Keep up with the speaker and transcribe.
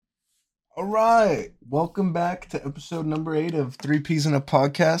All right. Welcome back to episode number 8 of Three Peas in a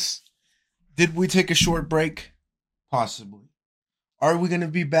Podcast. Did we take a short break? Possibly. Are we going to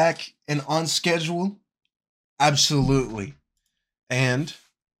be back and on schedule? Absolutely. And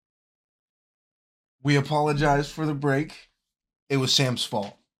we apologize for the break. It was Sam's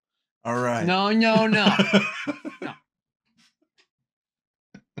fault. All right. No.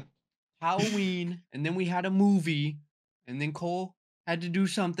 Halloween, and then we had a movie, and then Cole had to do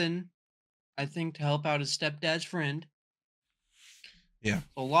something, I think, to help out his stepdad's friend. Yeah.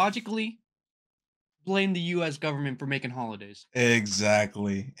 So logically, blame the U.S. government for making holidays.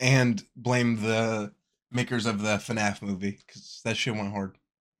 Exactly. And blame the makers of the FNAF movie because that shit went hard.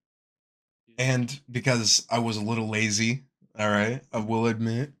 And because I was a little lazy, all right, I will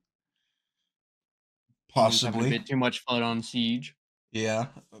admit. Having a Possibly. bit too much fun on Siege. Yeah,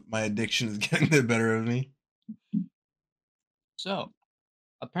 my addiction is getting the better of me. So,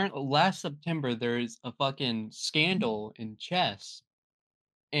 apparently last September, there's a fucking scandal in chess.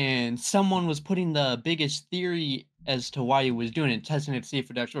 And someone was putting the biggest theory as to why he was doing it, testing it to see if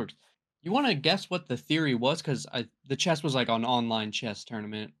it actually works. You want to guess what the theory was? Because the chess was like an online chess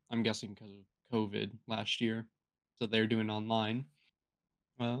tournament. I'm guessing because of COVID last year, so they're doing online.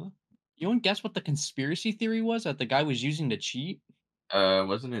 Well, you want to guess what the conspiracy theory was that the guy was using to cheat?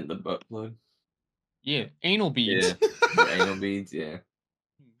 Wasn't it the butt plug? Yeah, anal beads. Yeah, the anal beads. Yeah.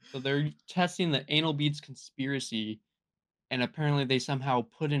 So they're testing the anal beads conspiracy, and apparently they somehow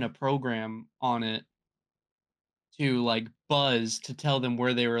put in a program on it to like buzz to tell them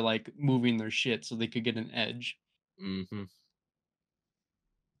where they were like moving their shit so they could get an edge. Mm-hmm.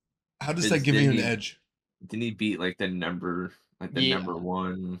 How does that give you an edge? Didn't he beat like the number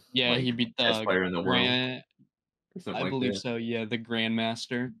one? Yeah, like, he beat chess the player in the world, grand. or something I like believe that. so. Yeah, the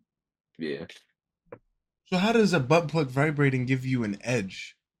grandmaster. Yeah. So how does a butt plug vibrating give you an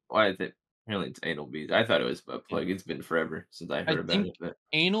edge? Why is it? Apparently, it's anal beads. I thought it was butt plug. It's been forever since I I heard about think it. But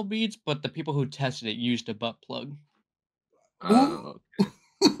anal beads, but the people who tested it used a butt plug. Who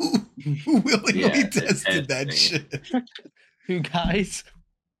willingly yeah, tested that shit? Who guys?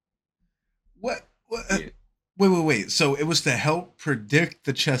 What? Yeah. Wait. So it was to help predict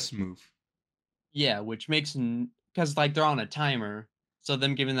the chess move. Yeah, which makes because like they're on a timer, so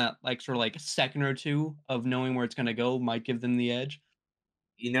them giving that like sort of like a second or two of knowing where it's gonna go might give them the edge.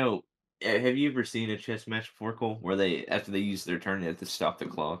 You know, have you ever seen a chess match before, Cole, where they after they use their turn, they have to stop the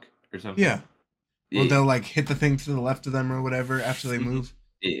clock or something? Yeah. Or they'll like hit the thing to the left of them or whatever after they move.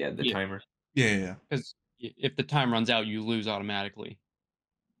 Yeah, the timer. Yeah. Because if the time runs out, you lose automatically.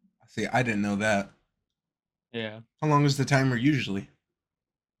 See, I didn't know that. Yeah. How long is the timer usually?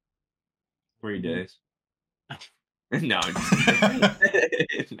 3 days. No, I'm just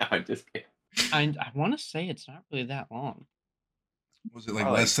kidding. No, I'm just kidding. I want to say it's not really that long. Was it like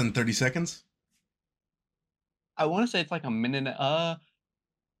less than 30 seconds? I want to say it's like a minute.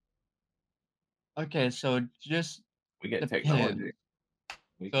 Okay, so just We get depends. technology.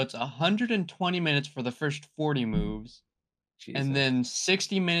 So it's 120 minutes for the first 40 moves, Jesus. and then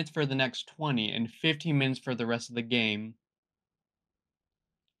 60 minutes for the next 20, and 15 minutes for the rest of the game.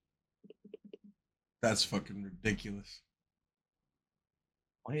 That's fucking ridiculous.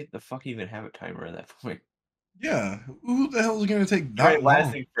 Why the fuck even have a timer at that point? Yeah, who the hell is gonna take that long?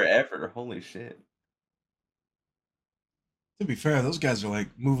 Lasting forever. Holy shit. To be fair, those guys are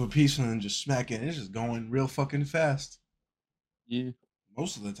like move a piece and then just smack it. It's just going real fucking fast. Yeah.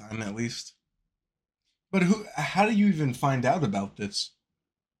 Most of the time, at least. But how do you even find out about this?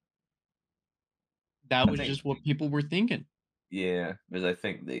 That was just what people were thinking. Yeah, because I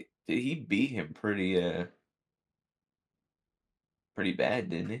think he beat him pretty bad,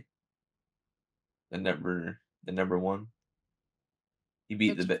 didn't he? The number one. He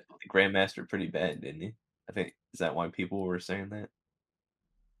beat the grandmaster pretty bad, didn't he? I think is that why people were saying that?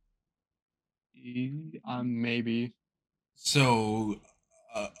 Maybe. So,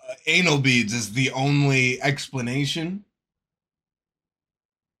 anal beads is the only explanation.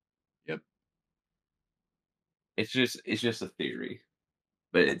 Yep. It's just a theory,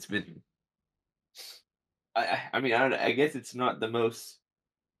 but it's been. I mean, I guess it's not the most.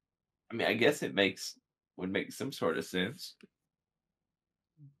 I mean, I guess it would make some sort of sense,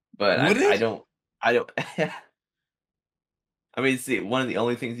 but I don't. I mean, see, one of the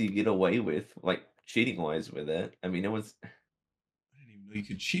only things you get away with, like cheating wise, with that. I mean, no one's. I didn't even know you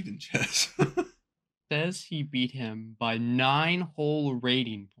could cheat in chess. Says he beat him by 9 whole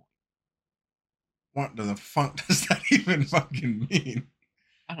rating points. What the fuck does that even fucking mean?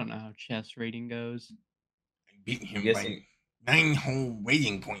 I don't know how chess rating goes. I beat him by 9 whole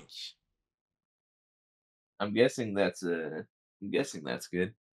rating points. I'm guessing that's good.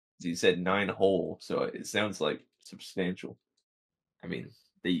 He said 9 hole, so it sounds like substantial. I mean,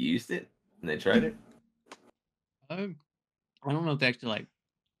 they used it and they tried it, I don't know if they actually like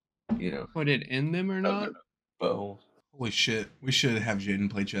you know, put it in them or not. buttholes. Holy shit. We should have Jaden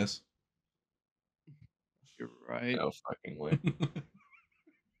play chess. You're right. No fucking way.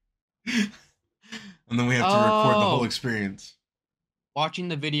 And then we have to record the whole Oh. experience. Watching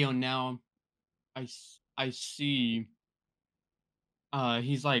the video now, I see.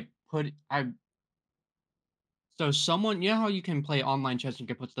 He's like So someone, you know how you can play online chess and you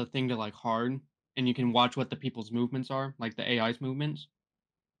can put the thing to like hard, and you can watch what the people's movements are, like the AI's movements.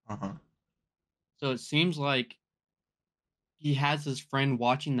 Uh-huh. So it seems like he has his friend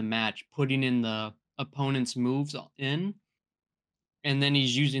watching the match, putting in the opponent's moves in, and then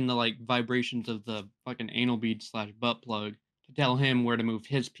he's using the like vibrations of the fucking anal bead / butt plug to tell him where to move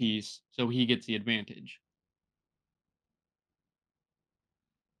his piece, so he gets the advantage.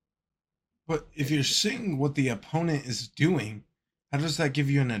 But if you're seeing what the opponent is doing, how does that give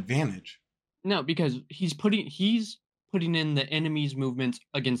you an advantage? No, because he's putting in the enemy's movements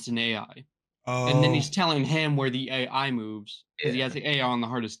against an AI. And then Oh, he's telling him where the AI moves because he has Yeah. the AI on the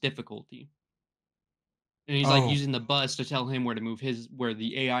hardest difficulty. And he's like oh, using the bus to tell him where to move where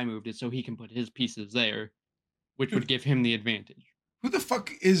the AI moved it so he can put his pieces there, which would dude, give him the advantage. who the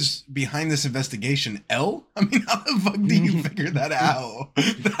fuck is behind this investigation? L? I mean, how the fuck do you figure that out?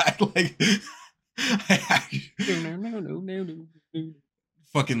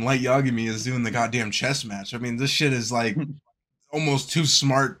 Fucking Light Yagami is doing the goddamn chess match. I mean, this shit is like almost too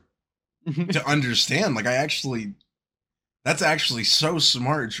smart to understand. Like, that's actually so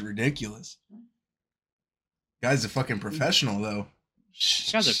smart. It's ridiculous. Guy's a fucking professional, though.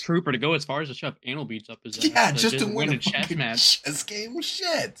 Guy's a trooper to go as far as to shove anal beads up his ass. Yeah, just to win a chess fucking match. chess game.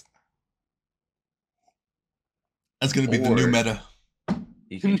 Shit. That's gonna be the new Or- meta.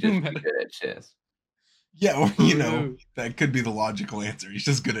 He can just be good at chess. Yeah, or, you know, True. that could be the logical answer. He's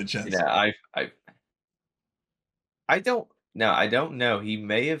just good at chess. Yeah, I don't know. He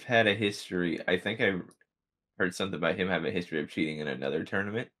may have had a history. I think I heard something about him having a history of cheating in another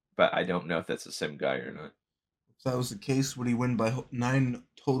tournament, but I don't know if that's the same guy or not. If that was the case, would he win by 9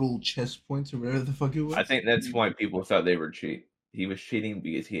 total chess points or whatever the fuck it was? I think that's why people thought they were cheat. He was cheating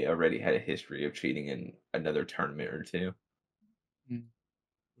because he already had a history of cheating in another tournament or two.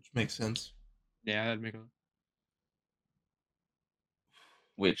 Which makes sense. Yeah, that'd make a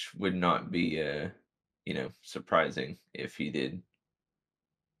Which would not be surprising if he did.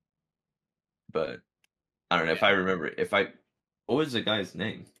 But I don't know if I remember what was the guy's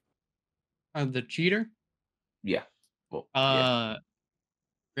name? the cheater. Yeah. Well, yeah.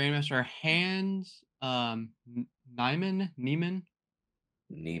 Grandmaster Hans Niemann Neiman.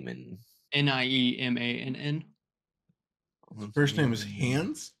 Niemann. First name is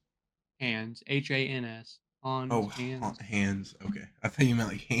Hans? Hans Hans on Oh, Hans. Hands. Okay. I thought you meant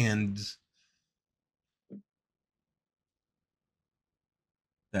like hands.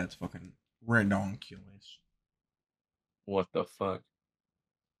 That's fucking redonkulous. What the fuck?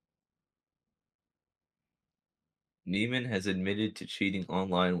 Neiman has admitted to cheating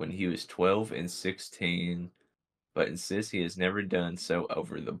online when he was 12 and 16, but insists he has never done so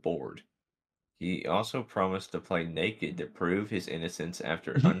over the board. He also promised to play naked to prove his innocence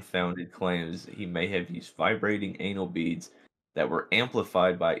after unfounded claims he may have used vibrating anal beads that were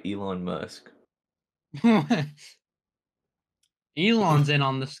amplified by Elon Musk. Elon's in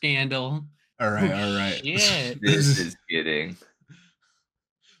on the scandal. All right. Shit. This is getting...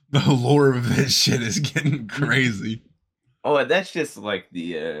 The lore of this shit is getting crazy. Oh, and that's just like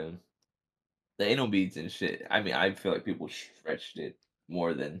the anal beads and shit. I mean, I feel like people stretched it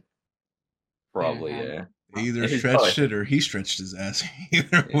more than probably. Yeah. They either It's stretched probably- it or he stretched his ass.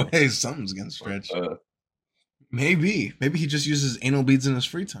 Either Yeah. way, something's getting stretched. Uh, Maybe he just uses anal beads in his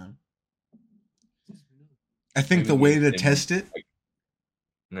free time. I think Maybe the way he's to in, test it.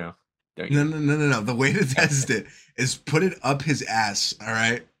 no, don't No, you? no. The way to test it is put it up his ass. All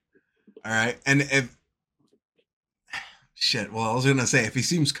right. And if shit, well, I was gonna say if he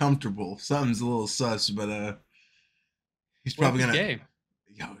seems comfortable, something's a little sus, but he's What if probably he's gonna. gay?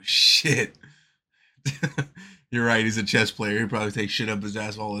 Yo, shit. You're right. He's a chess player. He probably takes shit up his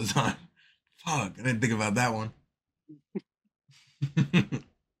ass all the time. Fuck, I didn't think about that one.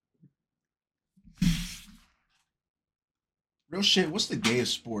 Real shit. What's the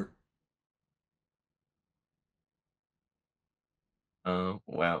gayest sport?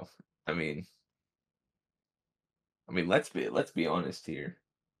 Wow. I mean, let's be honest here.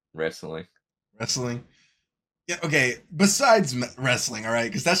 Wrestling. Wrestling. Yeah, okay, besides wrestling, all right,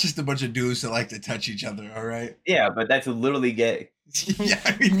 because that's just a bunch of dudes that like to touch each other, all right. Yeah, but that's literally gay. Yeah,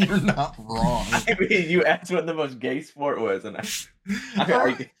 I mean you're not wrong. I mean, you asked what the most gay sport was, and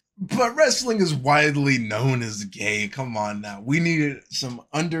But wrestling is widely known as gay. Come on now. We needed some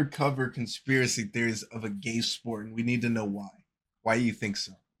undercover conspiracy theories of a gay sport, and we need to know why. Why do you think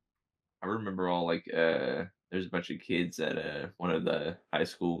so? I remember all like there's a bunch of kids at one of the high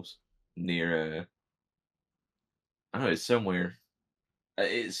schools near I don't know,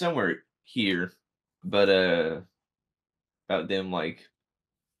 it's somewhere here, but about them like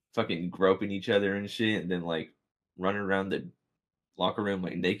fucking groping each other and shit, and then like running around the locker room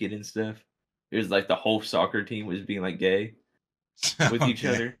like naked and stuff. It was like the whole soccer team was being like gay with each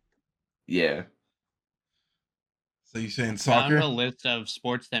Okay. other. Yeah. So you saying Found soccer? a list of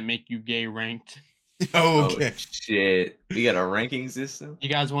sports that make you gay ranked. Oh, Oh okay. shit. We got a ranking system? You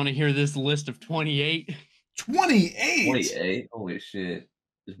guys want to hear this list of 28? 28. 28? Holy shit.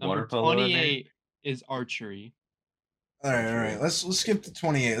 Is Number water polo in there? 28 is archery. All right, all right. Let's skip to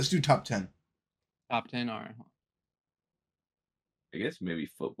 28. Let's do top 10. Top 10. All right. I guess maybe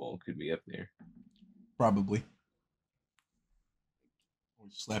football could be up there. Probably. Or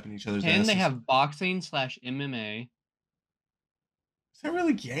slapping each other's 10, asses. they have boxing/MMA. Is that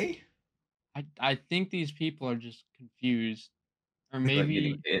really gay? I think these people are just confused. Or Like getting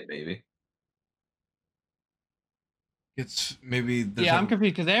maybe. hit, maybe. It's maybe there's Yeah, I'm a-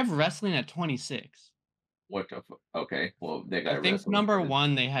 confused because they have wrestling at 26. What the fuck? Okay, well they I got think wrestling. number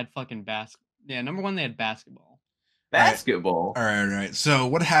one they had fucking Yeah, number one they had basketball. Basketball. All right, all right. So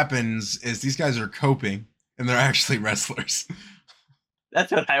what happens is these guys are coping, and they're actually wrestlers.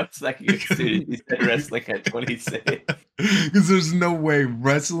 That's what I was like. You said wrestling at 26. Because there's no way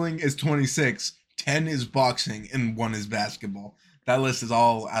wrestling is 26, 10 is boxing, and 1 is basketball. That list is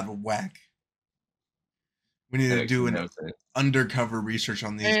all out of whack. We need to do an undercover research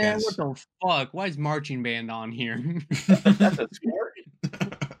on these Man, guys. what the fuck? Why is marching band on here? That's a sport.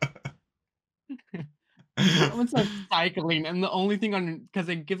 Someone said cycling, and the only thing on because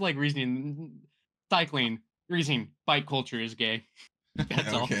they give like reasoning, cycling, reasoning, bike culture is gay.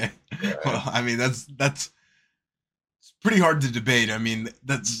 That's all. Okay. Well, I mean that's it's pretty hard to debate. I mean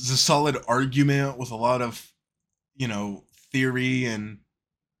that's a solid argument with a lot of theory and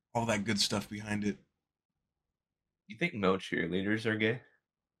all that good stuff behind it. You think male cheerleaders are gay?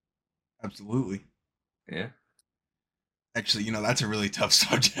 Absolutely. Yeah. Actually, that's a really tough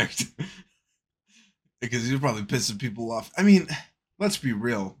subject. Because you're probably pissing people off. I mean, let's be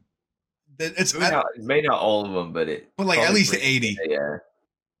real. It's maybe not all of them, but like at least 80.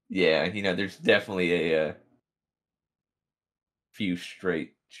 Yeah, there's definitely a few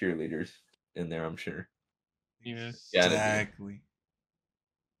straight cheerleaders in there, I'm sure. Yeah. Exactly.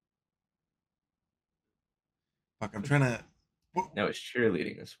 Fuck, I'm trying to. No, is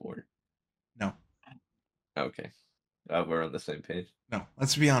cheerleading a sport? No. Okay. We're on the same page. No,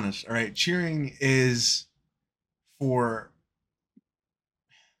 let's be honest. All right, cheering is for.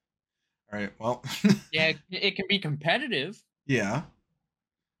 All right, well. Yeah, it can be competitive. Yeah.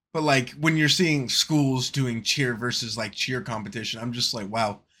 But like when you're seeing schools doing cheer versus like cheer competition, I'm just like,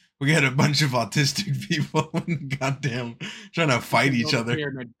 wow, we got a bunch of autistic people goddamn trying to fight each other.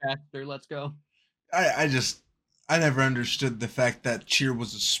 Let's go. I never understood the fact that cheer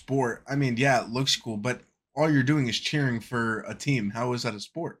was a sport. I mean, yeah, it looks cool, but all you're doing is cheering for a team. How is that a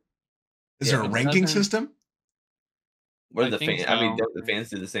sport? Is there a ranking system? What are the fans? I mean, don't the fans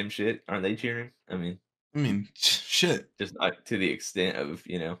do the same shit? Aren't they cheering? I mean, shit. Just not to the extent of,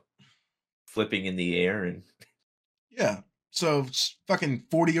 flipping in the air and. Yeah. So fucking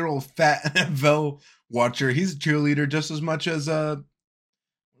 40-year-old fat NFL watcher, he's a cheerleader just as much as the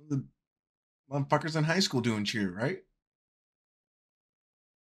motherfuckers in high school doing cheer, right?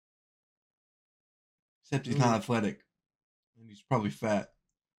 Except he's not athletic. And he's probably fat.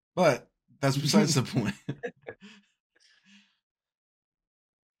 But that's besides the point.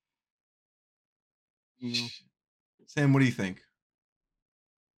 Sam, what do you think?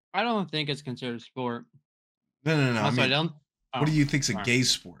 I don't think it's considered a sport. No. Also, I don't. What do you think's a gay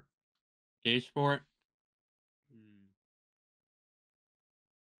sport? Gay sport?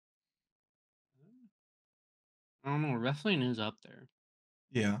 I don't know. Wrestling is up there.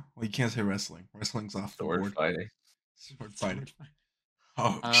 Yeah. Well, you can't say wrestling. Wrestling's off the board. Fighting. Sword fighting.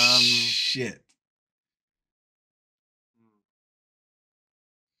 Oh, shit.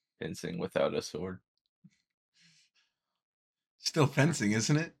 Fencing without a sword. Still fencing,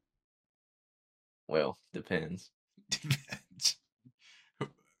 isn't it? Well, depends. Depends.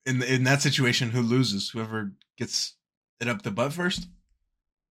 In that situation, who loses? Whoever gets it up the butt first?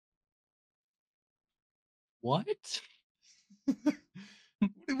 What?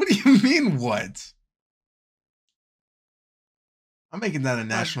 What do you mean, what? I'm making that a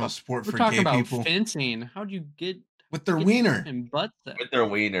national sport We're for talking gay about people fencing. How'd you get with their your wiener. fucking butt sex? With their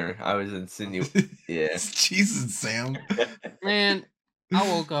wiener, I was insinuating. Yeah. Jesus, Sam. Man, I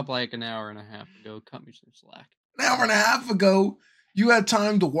woke up like an hour and a half ago. Cut me some slack. An hour and a half ago, you had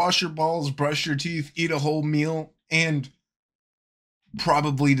time to wash your balls, brush your teeth, eat a whole meal, and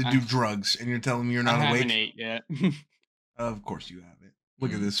probably to do drugs. And you're telling me you're I not haven't awake? ate yet. Of course you haven't.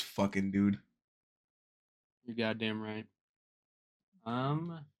 Look at this fucking dude. You're goddamn right.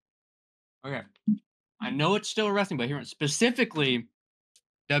 Okay. I know it's still wrestling, but here specifically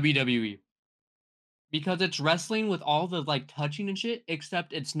WWE. Because it's wrestling with all the like touching and shit,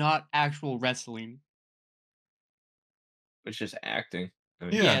 except it's not actual wrestling. It's just acting. I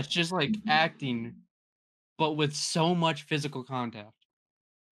mean, Yeah, it's just like acting, but with so much physical contact.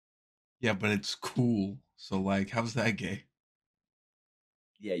 Yeah, but it's cool. So, like, how's that gay?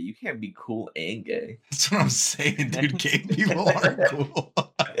 Yeah, you can't be cool and gay. That's what I'm saying, dude. Gay people aren't cool.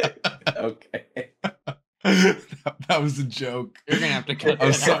 Okay. that was a joke. You're gonna have to cut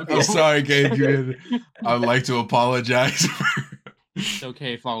I'm, that out. I'm sorry, Gabe. I'd like to apologize. It's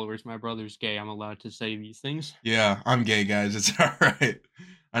okay, followers. My brother's gay. I'm allowed to say these things. Yeah, I'm gay, guys. It's all right.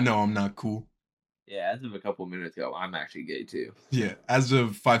 I know I'm not cool. Yeah, as of a couple minutes ago, I'm actually gay too. Yeah, as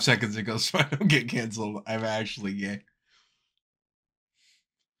of 5 seconds ago, so I don't get canceled, I'm actually gay.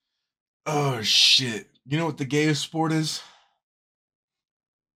 Oh, shit. You know what the gayest sport is?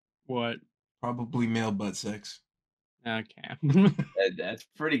 What? Probably male butt sex. Okay. That's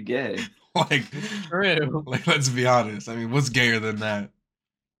pretty gay. Like, True. like, let's be honest. I mean, what's gayer than that?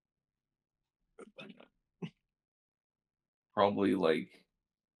 Probably like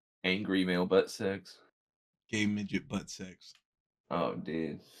angry male butt sex. Gay midget butt sex. Oh,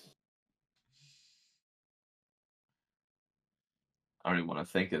 dude. I don't even want to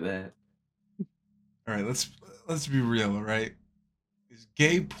think of that. All right, let's be real, all right? Is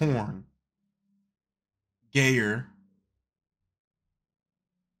gay porn gayer?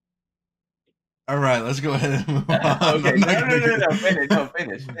 All right, let's go ahead and move on. Okay, no,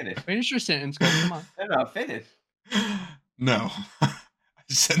 finish. Finish your sentence, go. Come on. No, finish. No.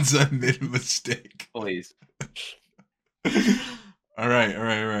 Since I made a mistake. Please. All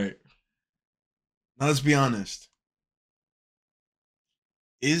right. Now let's be honest.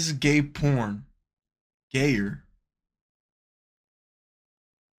 Is gay porn gayer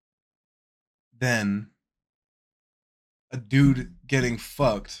than a dude getting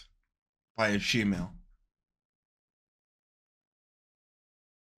fucked by a female?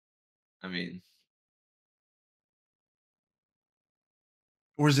 I mean,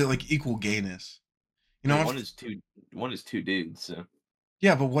 Or is it like equal gayness? You know, one is two dudes, so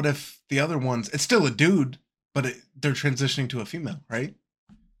yeah, but what if the other one's it's still a dude, but they're transitioning to a female, right?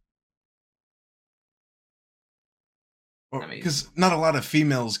 I mean, Because not a lot of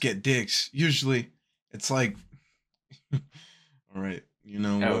females get dicks. Usually, it's like, all right, you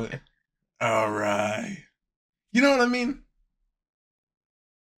know what? okay. All right, you know what I mean?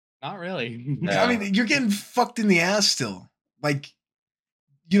 Not really. No. I mean, you're getting fucked in the ass still. Like,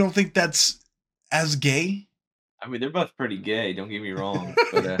 you don't think that's as gay? I mean, they're both pretty gay. Don't get me wrong,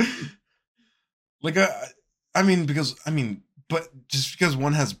 but like, but just because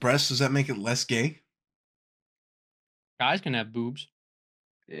one has breasts, does that make it less gay? Guys can have boobs.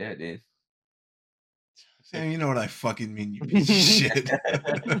 yeah, dude. Sam, you know what I fucking mean, you piece of shit.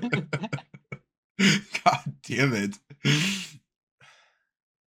 God damn it.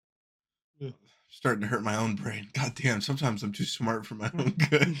 Starting to hurt my own brain. God damn, sometimes I'm too smart for my own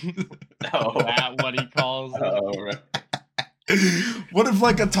good. Oh, That's what he calls it. oh, right. What if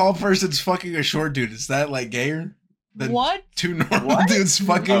like a tall person's fucking a short dude? Is that like gayer than What? two normal What? dudes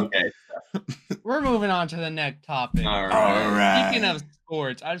fucking? Okay. We're moving on to the next topic. All right. All right. Speaking of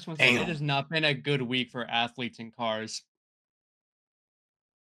sports, I just want to say Damn. it has not been a good week for athletes in cars.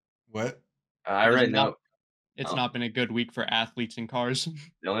 What? I already It's not- know. It's Oh. not been a good week for athletes in cars.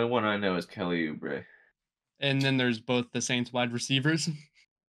 The only one I know is Kelly Oubre. And then there's both the Saints wide receivers.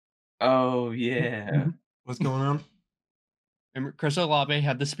 Oh yeah. What's going on? Remember, Chris Olave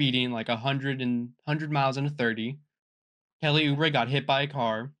had the speeding like 100 miles in a 30. Kelly Oubre got hit by a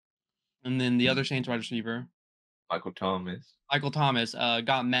car. And then the other Saints wide receiver, Michael Thomas. Michael Thomas,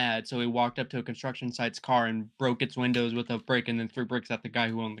 got mad. So he walked up to a construction site's car and broke its windows with a brick and then threw bricks at the guy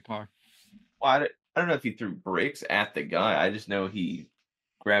who owned the car. Well, I don't know if he threw bricks at the guy. I just know he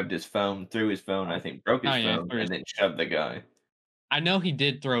grabbed his phone, threw his phone, I think broke his Oh, yeah, phone, threw his- and then shoved the guy. I know he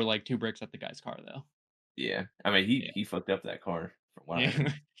did throw like 2 bricks at the guy's car, though. Yeah. I mean, Yeah. he fucked up that car. From what I Yeah.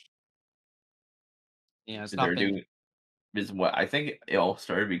 heard. Yeah, So they're stop it. doing is what I think it all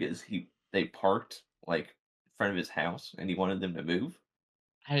started because they parked like in front of his house and he wanted them to move.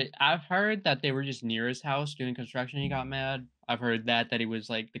 I've heard that they were just near his house doing construction. He got mad. I've heard that he was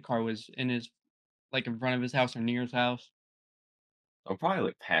like the car was in his like in front of his house or near his house. I'll probably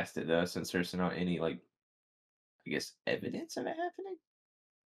look past it though, since there's not any like I guess evidence of it happening.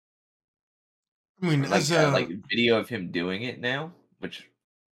 I mean, Or like as a like video of him doing it now, which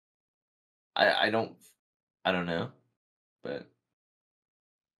I I don't know, but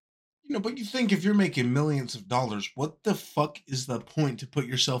but you think if you're making millions of dollars, what the fuck is the point to put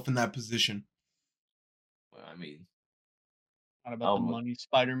yourself in that position? well, I mean, Not about the Alvin, money,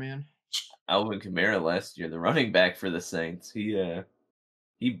 Spider Man. Alvin Kamara last year, the running back for the Saints, he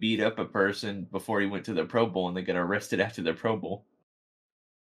beat up a person before he went to the Pro Bowl, and they got arrested after the Pro Bowl.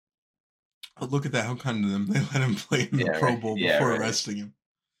 Oh, look at that! How kind of them. They let him play in the Yeah, Pro right. Bowl Yeah, before right. arresting him.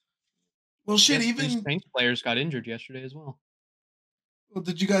 Well, shit. Yes, 3 Even Saints players got injured yesterday as well. well,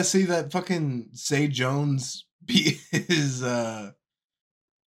 did you guys see that fucking Zay Jones beat his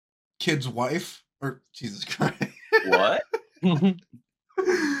kid's wife? Or Jesus Christ. What?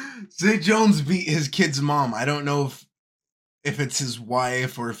 Zay Jones beat his kid's mom. I don't know if it's his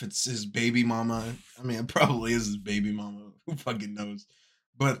wife or if it's his baby mama. I mean, it probably is his baby mama. Who fucking knows?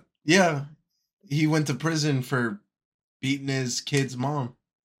 But yeah, he went to prison for beating his kid's mom.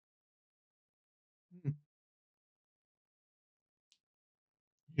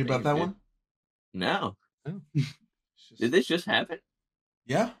 Hear about Damn, that dude. one? No. Oh. Did this just happen?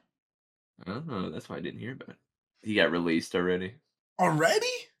 Yeah. Oh, that's why I didn't hear about it. He got released already. Already?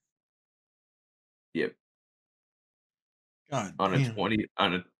 Yep. God On damn.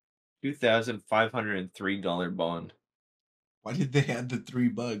 a $2,503 bond. Why did they add the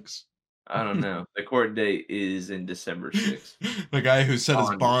 $3? I don't know. The court date is in December 6th. The guy who set his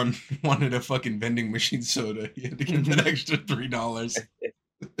On- bond wanted a fucking vending machine soda. He had to get that extra $3.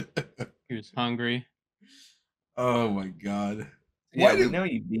 He was hungry. Oh my god. Yeah, Why we did- know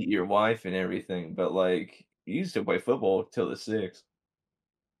you beat your wife and everything, but like you used to play football till the 6th.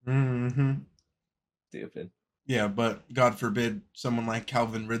 Mm-hmm. Stupid. Yeah, but God forbid someone like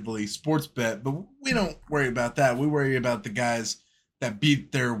Calvin Ridley sports bet, but we don't worry about that. We worry about the guys that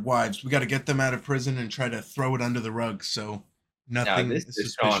beat their wives. We got to get them out of prison and try to throw it under the rug so Now nothing this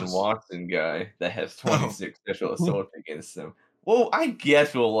is Deshaun suspicious. Watson guy that has Oh. 26 sexual assaults against him. Well, I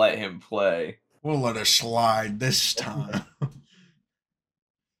guess we'll let him play. We'll let her slide this time.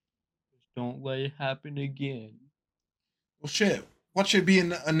 Don't let it happen again. Well, shit. What should be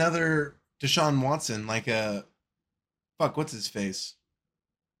another Deshaun Watson? Like a fuck. What's his face?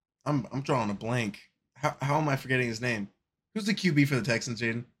 I'm drawing a blank. How am I forgetting his name? Who's the QB for the Texans,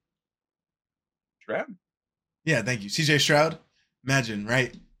 Jaden? Stroud? Yeah, thank you. CJ Stroud. Imagine,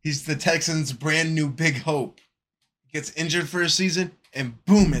 right? He's the Texans' brand new big hope. Gets injured for a season, and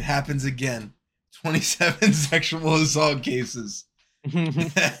boom, it happens again. 27 sexual assault cases.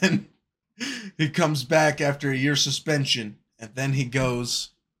 And he comes back after a year suspension, and then he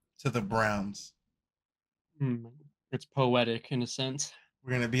goes to the Browns. It's poetic in a sense. We're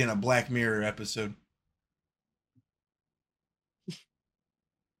going to be in a Black Mirror episode.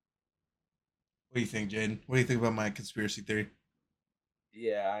 What do you think, Jaden? What do you think about my conspiracy theory?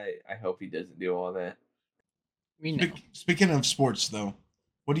 Yeah, I hope he doesn't do all that. We know. Speaking of sports, though,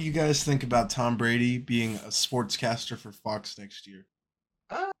 what do you guys think about Tom Brady being a sportscaster for Fox next year?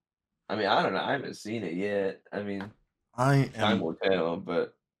 I mean, I don't know. I haven't seen it yet. I mean, I time am will tell,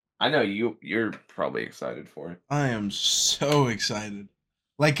 but I know you're probably excited for it. I am so excited.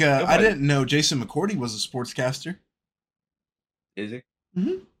 Like I Nobody- didn't know Jason McCourty was a sportscaster. Is it?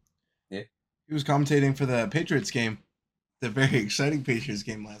 Mm-hmm. Yeah. He was commentating for the Patriots game, the very exciting Patriots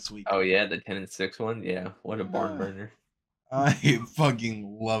game last week. Oh yeah, the 10-6 one. Yeah, what a barn Yeah. burner. I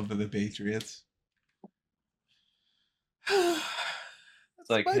fucking love the Patriots. It's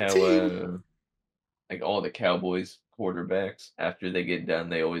like my how team. like all the Cowboys quarterbacks after they get done,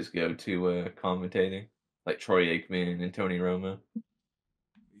 they always go to commentating, like Troy Aikman and Tony Romo. You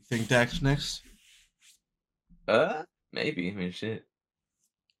think Dak's next? Maybe. I mean, shit.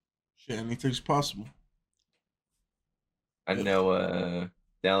 Shit, anything's possible. I know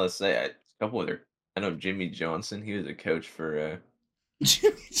Dallas. A couple of their. I know Jimmy Johnson. He was a coach for.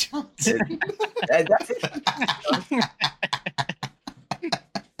 Jimmy Johnson. That's it.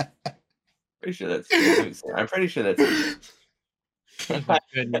 Pretty sure that's. I'm pretty sure that's. That's a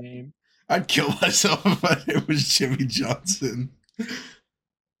good name. I'd kill myself if it was Jimmy Johnson.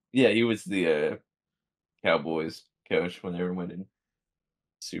 Yeah, he was the Cowboys coach when they were winning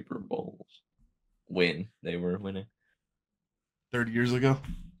Super Bowls. When they were winning. 30 years ago.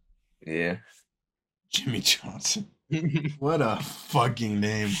 Yeah. Jimmy Johnson. What a fucking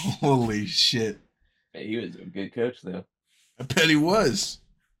name. Holy shit. Hey, he was a good coach though. I bet he was.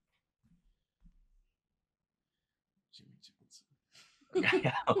 Jimmy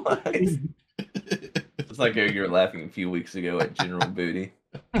Johnson. It's like you were laughing a few weeks ago at General Booty.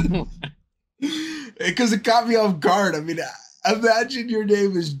 Because it caught me off guard. I mean, imagine your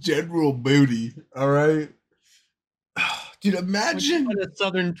name is General Booty. All right. Dude, imagine. Put a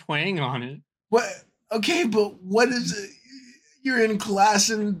southern twang on it. What? Okay, but what is it? You're in class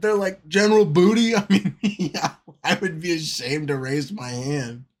and they're like General Booty. I mean, yeah, I would be ashamed to raise my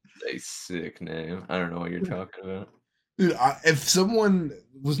hand. A sick name. I don't know what you're talking about. Dude, if someone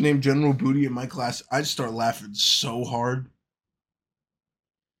was named General Booty in my class, I'd start laughing so hard.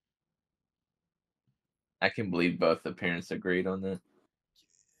 I can believe both the parents agreed on that.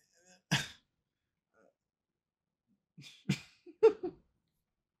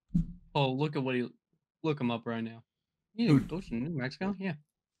 Oh, look at look him up right now. Who? Goes to New Mexico? Yeah.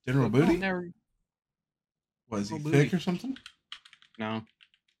 General Look, Booty? never- Was he General thick Booty. or something? No.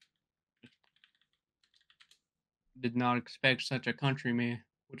 Did not expect such a country man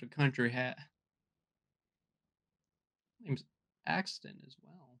with a country hat. Name's Axton as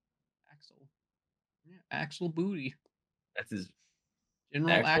well. Axel. Yeah, Axel Booty. That's his.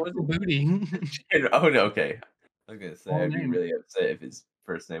 General Axel, Axel Booty. Oh no, okay. I was gonna say Full I'd be name. really upset if his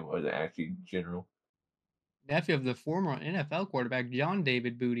first name wasn't actually General. Nephew of the former NFL quarterback John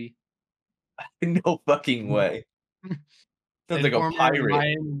David Booty. No fucking way. Sounds And like a former pirate.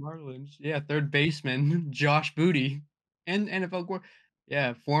 Miami Marlins. Yeah, third baseman Josh Booty. And NFL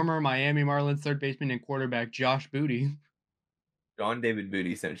former Miami Marlins third baseman and quarterback Josh Booty. John David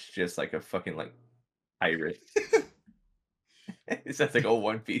Booty sounds just like a fucking like pirate. It sounds like a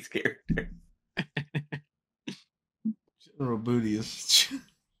One Piece character. General Booty is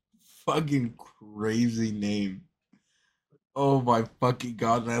fucking crazy name. Oh my fucking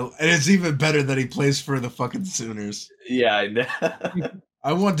god! And it's even better that he plays for the fucking Sooners. Yeah, I know.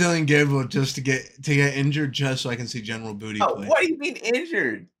 I want Dylan Gamble just to get injured just so I can see General Booty play. What do you mean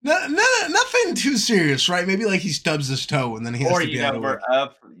injured? No, nothing too serious, right? Maybe like he stubs his toe and then he has Or to be out of we're work.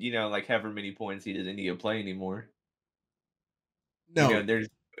 up, like however many points he doesn't need to play anymore. No, There's.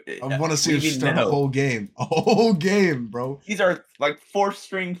 I want to see what do him you start mean a whole game, bro. He's our like fourth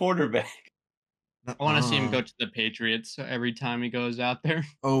string quarterback. I want to see him go to the Patriots every time he goes out there.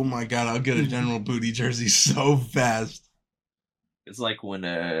 Oh my god, I'll get a General Booty jersey so fast. It's like when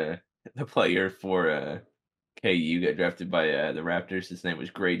the player for KU got drafted by the Raptors. His name was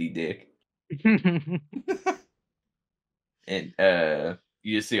Grady Dick, and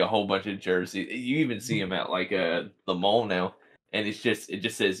you just see a whole bunch of jerseys. You even see him at like the mall now, and it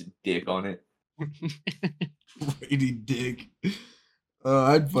just says Dick on it. Grady Dick.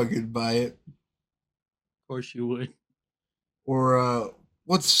 I'd fucking buy it. Of course you would. Or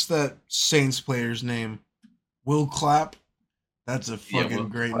what's that Saints player's name? Will Clapp. That's a fucking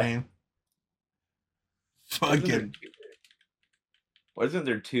great name. Fucking. Wasn't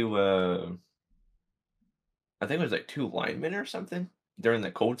there two? I think it was like two linemen or something during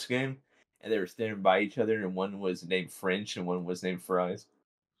the Colts game, and they were standing by each other, and one was named French and one was named Fries.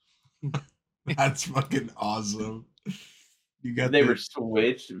 That's fucking awesome. You got. They were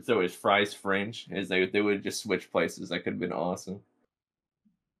switched, so it was Fries French. As they would just switch places. That could have been awesome.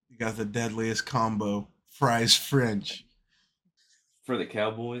 You got the deadliest combo, Fries French. For the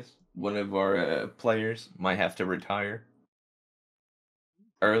Cowboys, one of our players might have to retire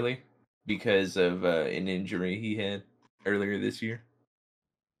early because of an injury he had earlier this year.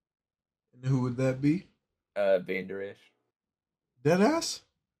 And who would that be? Van Der Esch. Deadass?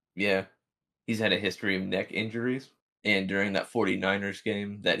 Yeah. He's had a history of neck injuries. And during that 49ers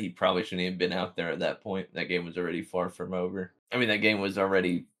game, that he probably shouldn't have been out there at that point. That game was already far from over. I mean, that game was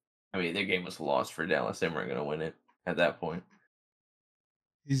lost for Dallas. They weren't going to win it at that point.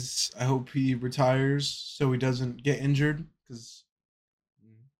 I hope he retires so he doesn't get injured because,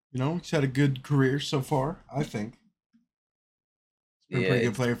 he's had a good career so far, I think. He's been a pretty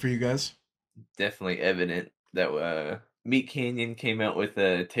good player for you guys. Definitely evident that Meat Canyon came out with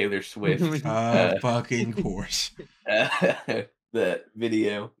Taylor Swift. Fucking course. The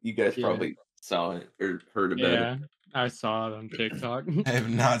video. You guys probably saw it or heard about it. Yeah, I saw it on TikTok. I have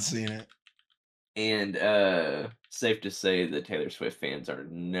not seen it. And safe to say that Taylor Swift fans are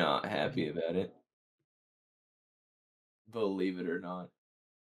not happy about it. Believe it or not.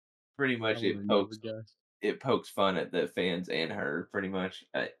 Pretty much it pokes fun at the fans and her, pretty much.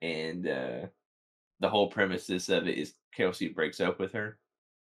 And the whole premises of it is Kelsey breaks up with her.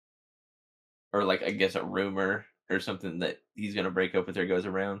 Or like, I guess a rumor or something that he's going to break up with her goes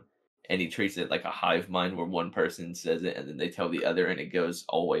around. and he treats it like a hive mind where one person says it and then they tell the other, and it goes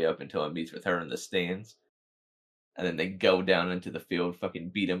all the way up until it meets with her in the stands. And then they go down into the field, fucking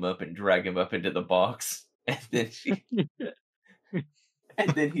beat him up and drag him up into the box. And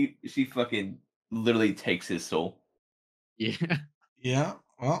then she fucking literally takes his soul. Yeah. Yeah,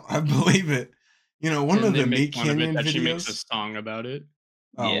 well, I believe it. You know, one And of they the make Meat fun of it Canyon that she makes a videos. song about it.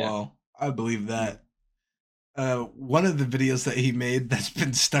 Oh Yeah. well, I believe that. One of the videos that he made that's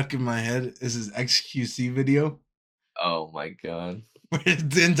been stuck in my head is his XQC video. Oh my god. Where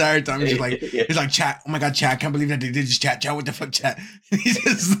the entire time he's Yeah. like, chat. Oh my god, chat! I can't believe that they did just chat. What the fuck, chat? He's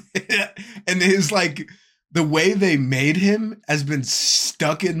just, and his like the way they made him has been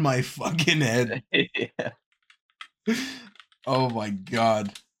stuck in my fucking head. Yeah. Oh my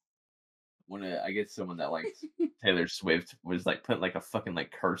god. I guess someone that likes Taylor Swift was like putting like a fucking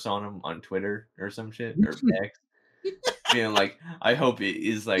like curse on him on Twitter or some shit or X, being like, I hope it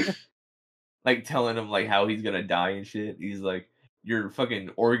is like telling him like how he's gonna die and shit. He's like, your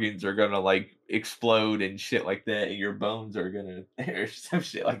fucking organs are gonna like explode and shit like that, and your bones are gonna or some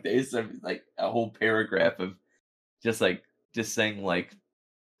shit like that. It's some like a whole paragraph of just saying like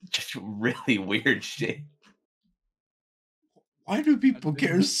just really weird shit. Why do people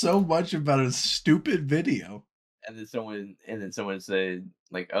care so much about a stupid video? And then someone said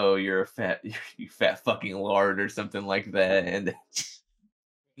like, "Oh, you're a fat, you fat fucking lard" or something like that, and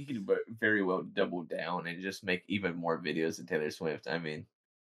he could very well double down and just make even more videos of Taylor Swift. I mean,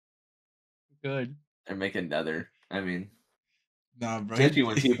 Good. or make another. I mean, Nah, bro. especially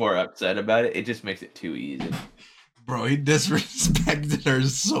when people are upset about it, it just makes it too easy. Bro, he disrespected her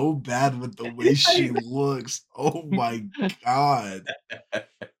so bad with the way she looks. Oh my god.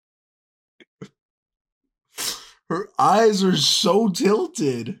 Her eyes are so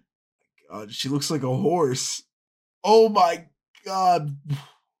tilted. God, she looks like a horse. Oh my god.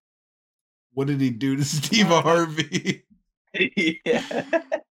 What did he do to Steve Harvey? Yeah.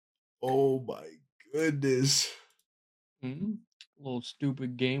 Oh my goodness. Mhm. Little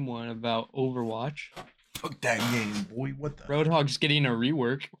stupid game one about Overwatch. Fuck that game, boy. What the? Roadhog's getting a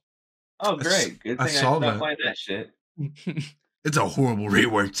rework. Oh, great! Good I thing I saw stopped that. playing that shit. It's a horrible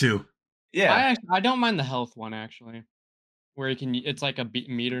rework too. Yeah. I don't mind the health one actually, where you can. It's like a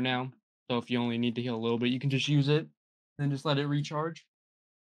meter now, so if you only need to heal a little bit, you can just use it, and just let it recharge.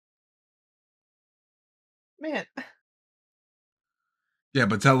 Man, Yeah,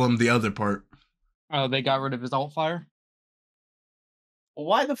 but tell him the other part. Oh, they got rid of his alt fire,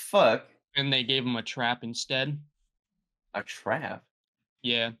 why the fuck and they gave him a trap instead. a trap?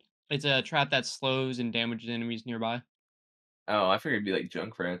 Yeah, it's a trap that slows and damages enemies nearby. Oh, I figured it'd be like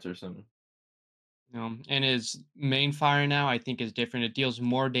Junkrats or something. And his main fire now I think is different. It deals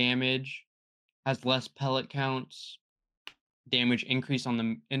more damage, has less pellet counts, damage increase on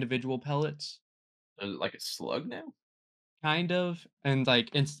the individual pellets, Is it like a slug now? kind of, and like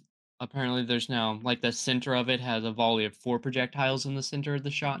it's apparently there's now like the center of it has a volley of 4 projectiles in the center of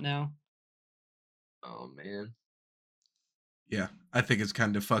the shot now. Oh man. Yeah, I think it's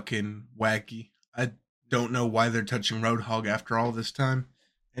kind of fucking wacky. I don't know why they're touching Roadhog after all this time.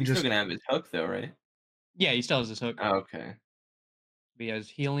 And He's just still gonna have his hook though, right? Yeah, he still has his hook. Oh, okay. But he has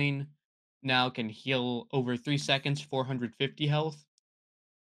healing. Now can heal over 3 seconds, 450 health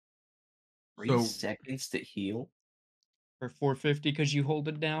 3 So- seconds to heal? for 450 because you hold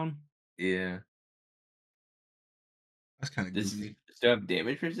it down. Yeah. that's kind of Does goofy. he still have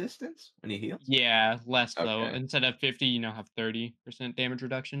damage resistance when he heals? Yeah, less though. Okay. Instead of 50, you now have 30% damage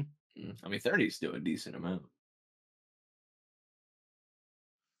reduction. I mean, 30 is still a decent amount.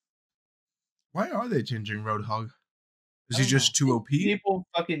 Why are they changing Roadhog? Is I he don't just too OP? People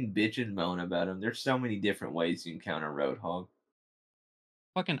fucking bitch and moan about him. There's so many different ways you can counter Roadhog.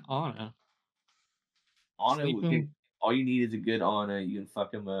 Fucking Ana. Ana, Sleep him. all you need is a good Ana. You can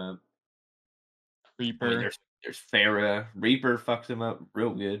fuck him up. I Reaper. mean, there's Farah. Reaper fucks him up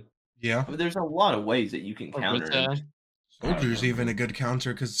real good. Yeah. I mean, there's a lot of ways that you can counter him. Orisa. Soldier's even a good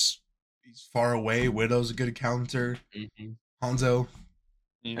counter because he's far away. Widow's a good counter. Mhm. Hanzo,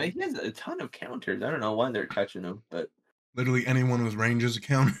 Yeah. I mean, he has a ton of counters. I don't know why they're touching him, but literally anyone with range is a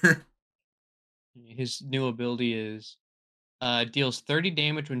counter. His new ability is deals 30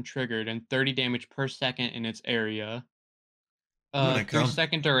 damage when triggered and 30 damage per second in its area. I'm gonna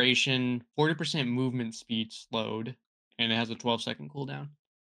 3-second duration, 40% movement speed slowed, and it has a 12-second cooldown.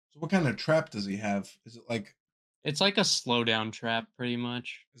 So what kind of trap does he have? Is it like It's like a slowdown trap, pretty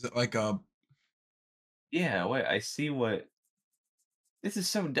much. a yeah. Wait, I see what. This is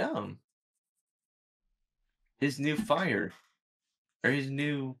so dumb. His new fire, or his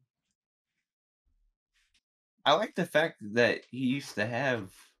new. I like the fact that he used to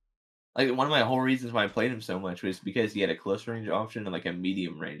have Like one of my whole reasons why I played him so much was because he had a close range option and like a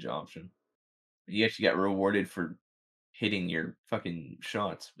medium range option. You actually got rewarded for hitting your fucking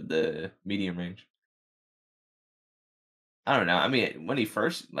shots with the medium range. I don't know. I mean, when he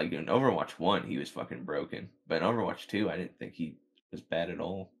first like in Overwatch 1, he was fucking broken. But in Overwatch 2, I didn't think he was bad at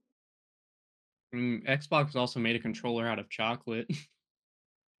all. Xbox also made a controller out of chocolate.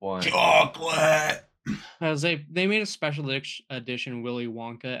 Why? Chocolate. As they made a special edition Willy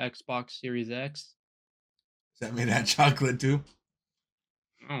Wonka Xbox Series X. Does that mean that chocolate too?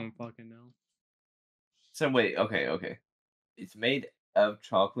 I don't fucking know. So wait, okay. It's made of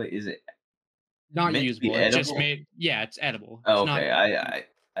chocolate. Is it Not meant to be usable. It's just edible? made. Yeah, it's edible. Oh, It's not. okay.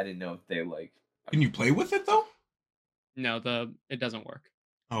 I didn't know if they like. Can you play with it though? No, it doesn't work.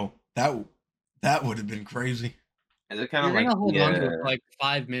 Oh, that would have been crazy. Is it kind You're of like gonna hold on to it the? for like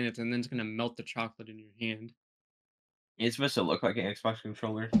 5 minutes, and then it's gonna melt the chocolate in your hand. It's supposed to look like an Xbox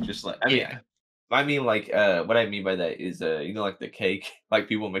controller, just like Yeah. I mean, like what I mean by that is you know, like the cake, like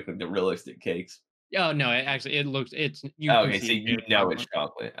people make like the realistic cakes. Oh no, it looks. You Oh, can okay, so see you it's know it's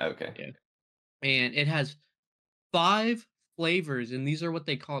chocolate. chocolate. Okay. Yeah, and it has 5 flavors, and these are what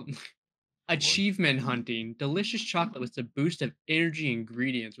they call achievement hunting. Delicious chocolate with a boost of energy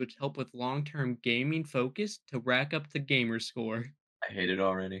ingredients, which help with long-term gaming focus to rack up the gamer score. I hate it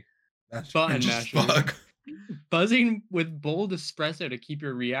already. That's Button cringe as mashers. fuck. Buzzing with bold espresso to keep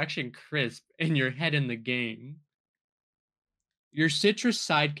your reaction crisp and your head in the game. Your citrus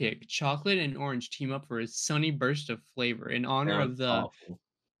sidekick, chocolate and orange, team up for a sunny burst of flavor in honor Sounds of the awful.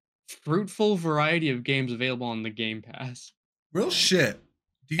 fruitful variety of games available on the Game Pass. Real shit.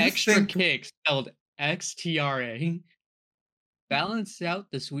 Do you Extra think Kick, spelled XTRA, balance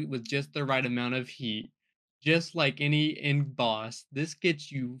out the sweet with just the right amount of heat. Just like any end boss, this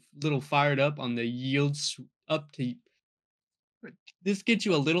gets you little fired up on the up to. This gets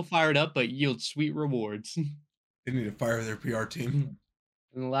you a little fired up, but yields sweet rewards. they need to fire their PR team?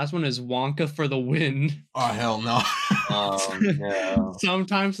 And the last one is Wonka for the win. Oh hell no. Oh no.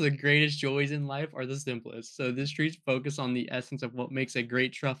 Sometimes the greatest joys in life are the simplest. So this treat's focus on the essence of what makes a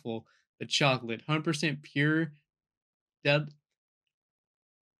great truffle, the chocolate, 100% pure,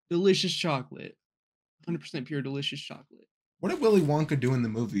 delicious chocolate. 100% pure, delicious chocolate. What did Willy Wonka do in the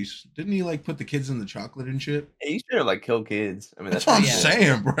movies? Didn't he like put the kids in the chocolate and shit? Hey, you should have like killed kids. I mean, That's what I'm Yeah.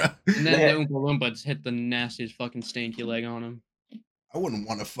 saying, bro. And then Yeah. the Oompa Loompas hit the nastiest fucking stanky leg on him. I wouldn't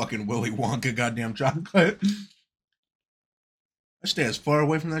want a fucking Willy Wonka goddamn chocolate. I stay as far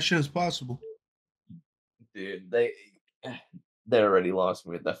away from that shit as possible. Dude, they already lost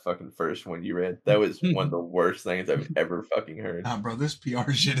me with that fucking first one you read. That was one of the worst things I've ever fucking heard. Nah, bro, this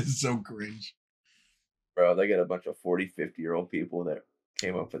PR shit is so cringe. Bro, they got a bunch of 40, 50-year-old people that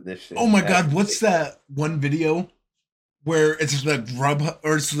came up with this shit. Oh my god, what's that one video where it's the Grub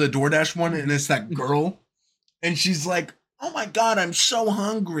or it's the DoorDash one and it's that girl and she's like, "Oh my god, I'm so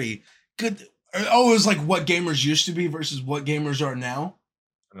hungry." Good. Oh, it was like what gamers used to be versus what gamers are now.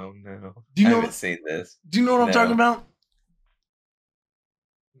 Oh no. Do you I know haven't what- seen this. Do you know what I'm talking No. about?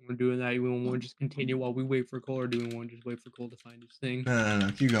 We're doing that. You want to just continue while we wait for Cole, or do we want to just wait for Cole to find his thing? No.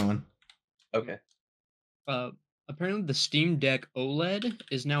 Keep going. Okay. Apparently the Steam Deck OLED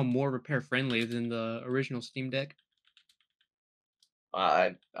is now more repair friendly than the original Steam Deck.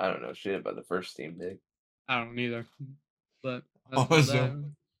 I don't know shit about the first Steam Deck. I don't either, but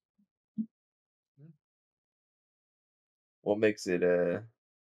Awesome. What makes it is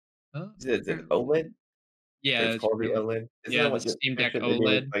it an OLED? Yeah, It's called the OLED. Isn't yeah, that the what Steam Deck shit they do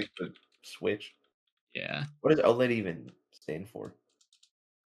with, OLED. like the Switch? Yeah, What does OLED even stand for?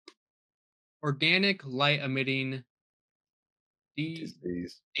 organic light emitting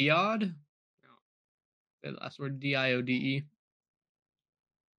Disease. diode. No, the last word diode.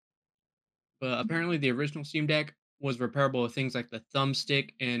 But apparently the original Steam Deck was repairable with things like the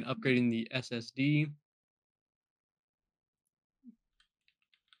thumbstick and upgrading the SSD.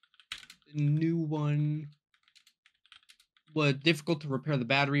 The new one was difficult to repair the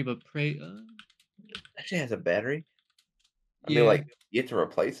battery, but Actually has a battery. I Yeah. mean, like you have to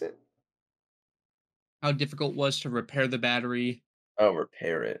replace it. how difficult it was to repair the battery. Oh,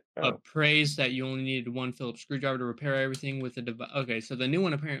 repair it. Oh. Praised that you only needed one Phillips screwdriver to repair everything with the device. Okay, so the new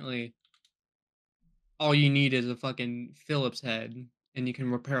one apparently all you need is a fucking Phillips head, and you can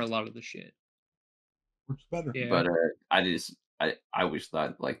repair a lot of the shit. What's better? Yeah. But I always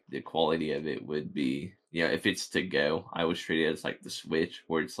thought like the quality of it would be, if it's to go, I always treat it as like the Switch,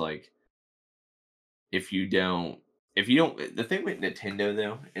 where it's like if you don't the thing with Nintendo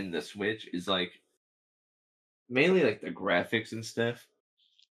though and the Switch is like mainly like the graphics and stuff.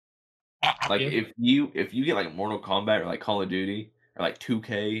 Like Yeah. if you get like Mortal Kombat or like Call of Duty or like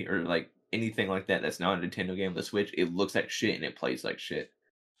 2K or like anything like that that's not a Nintendo game on the Switch, it looks like shit and it plays like shit.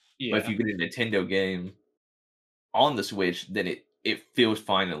 But if Yeah, you get a Nintendo game on the Switch, then it feels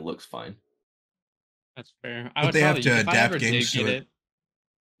fine and looks fine. that's fair. I But would they have probably, to if I adapt ever games did to get it. it,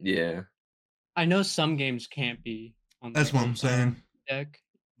 Yeah. I know some games can't be on That's the what I'm saying. deck.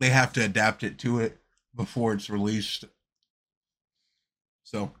 They have to adapt it to it before it's released.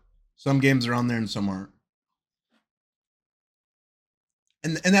 So some games are on there and some aren't.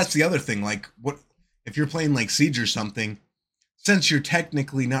 And that's the other thing. Like, what if you're playing like Siege or something? Since you're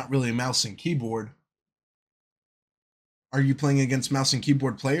technically not really a mouse and keyboard, are you playing against mouse and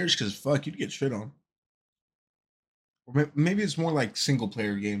keyboard players? Because fuck, you'd get shit on. Or maybe it's more like single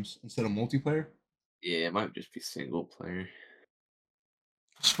player games instead of multiplayer. Yeah, it might just be single player.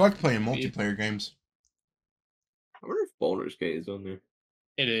 Just fuck playing Be- multiplayer games. I wonder if Baldur's Gate is on there.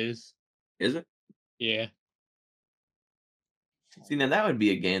 It is. Is it? Yeah. See, now that would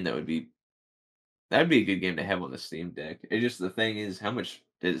be a game that'd be a good game to have on the Steam Deck. It's just the thing is, how much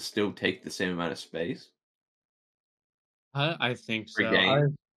does it still take the same amount of space I think per so.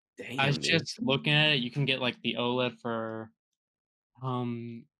 game? I was Damn, dude. just looking at it. You can get like the OLED for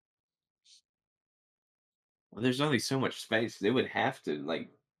Well, there's only so much space. They would have to like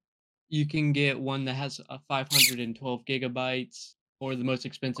you can get one that has a 512 gigabytes, or the most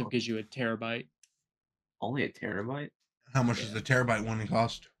expensive gives you a terabyte. only a terabyte. How much Yeah. does the terabyte one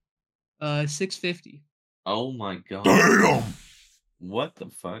cost? 650. Oh my god! Damn! What the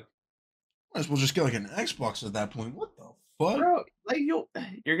fuck, Might as well just get like an Xbox at that point. What the fuck? bro? Like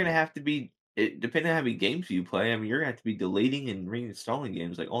you're gonna have to be. Depending on how many games you play, I mean, you're gonna have to be deleting and reinstalling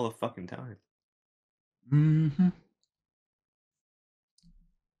games like all the fucking time. Mm-hmm.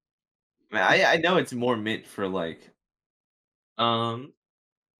 I mean, I know it's more meant for like um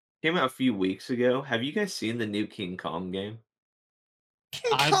came out a few weeks ago. Have you guys seen the new King Kong game?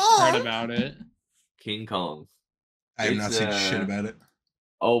 King I've Kong! heard about it. King Kong. I have not It's, seen shit about it.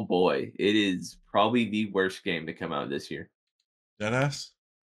 Oh boy, it is probably the worst game to come out this year. Deadass?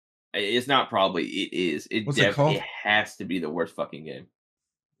 It's not probably, it is. What's it called? It has to be the worst fucking game.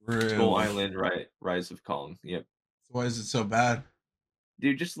 Skull Really? Island, Rise of Kong. Yep. Why is it so bad?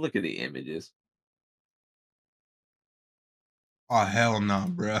 Dude, just look at the images. Oh hell no,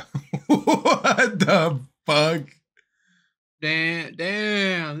 bro. What the fuck?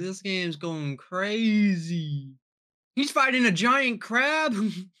 Damn, this game's going crazy. He's fighting a giant crab.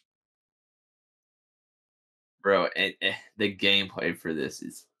 Bro, and the gameplay for this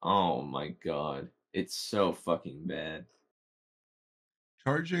is, oh my god. It's so fucking bad.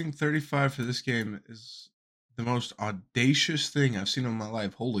 Charging 35 for this game is the most audacious thing I've seen in my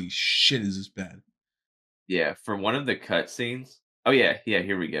life. Holy shit, is this bad? Yeah, for one of the cutscenes. Oh yeah,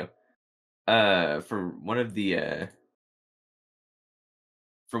 here we go. For one of the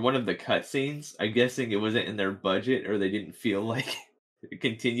cutscenes, I'm guessing it wasn't in their budget or they didn't feel like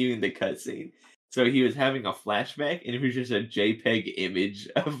continuing the cutscene. So he was having a flashback and it was just a JPEG image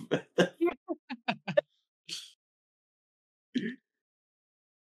of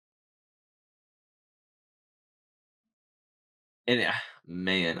and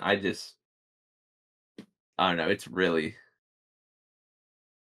man, I don't know, it's really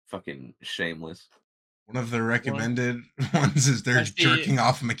fucking shameless. One of the recommended ones is there's jerking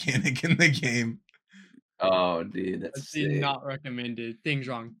off mechanic in the game. Oh, dude, that's That's the sick. not recommended. Things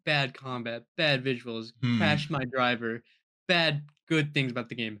wrong. Bad combat. Bad visuals. Crashed my driver. Bad good things about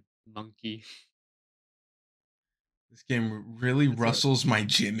the game. Monkey. This game really rustles my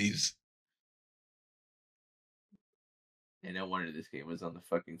jimmies. And no wonder this game was on the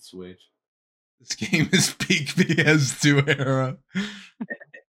fucking Switch. This game is peak PS2 era.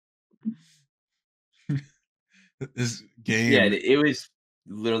 This game. Yeah, it was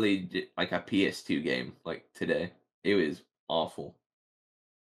literally like a PS2 game, like today. It was awful.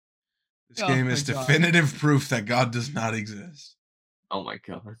 This game is definitive proof that God does not exist. Oh my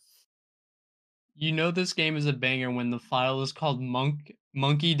god. You know this game is a banger when the file is called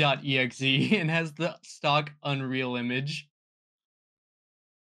monkey.exe and has the stock Unreal image.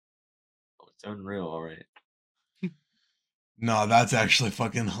 Oh, it's Unreal, alright. No, that's actually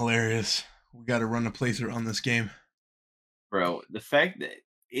fucking hilarious. We gotta run a playthrough on this game. Bro, the fact that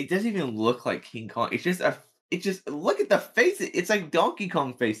it doesn't even look like King Kong. It's just look at the face. It's like Donkey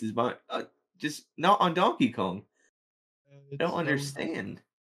Kong faces, but just not on Donkey Kong. I don't understand.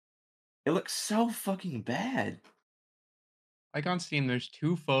 It looks so fucking bad. Like on Steam, there's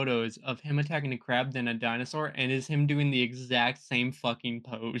 2 photos of him attacking a crab, then a dinosaur, and is him doing the exact same fucking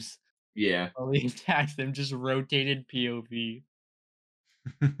pose. Yeah. While he attacks them, just rotated POV.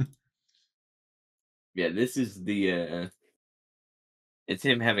 Yeah, this is the It's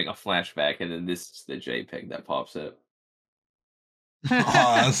him having a flashback, and then this is the JPEG that pops up.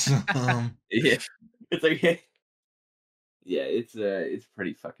 Awesome. Yeah, it's like yeah, it's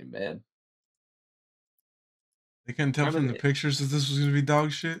pretty fucking bad. They couldn't tell from the pictures that this was gonna be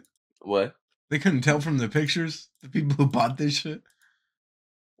dog shit. What? They couldn't tell from the pictures. The people who bought this shit.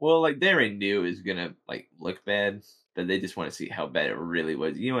 Well, like they already knew it was gonna like look bad, but they just want to see how bad it really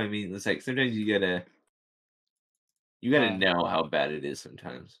was. You know what I mean? It's like sometimes you gotta know how bad it is.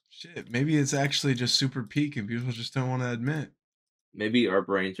 Sometimes Shit, maybe it's actually just super peak, and people just don't want to admit. maybe our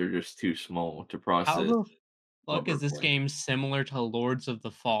brains are just too small to How process. the fuck what is we're this playing. game similar to Lords of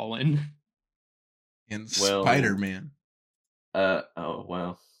the Fallen? And Well, Spider-Man. Oh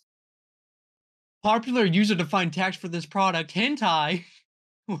wow. Popular user-defined tags for this product: hentai.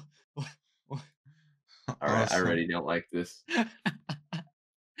 All right, I already don't like this.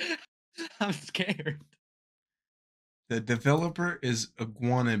 I'm scared. The developer is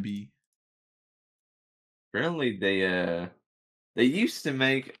Iguanabe. Apparently, they used to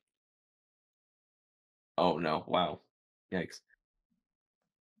make. Oh no! Wow, yikes!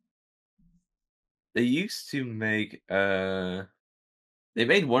 They used to make. They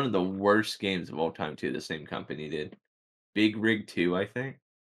made one of the worst games of all time too. The same company did. Big Rig 2, I think.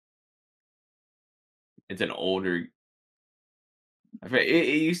 It's an older.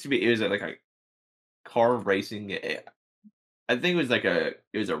 It used to be. It was like a car racing. I think it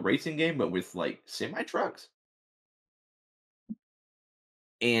was a racing game, but with like semi trucks.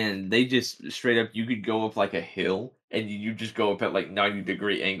 And they just straight up, you could go up like a hill, and you just go up at like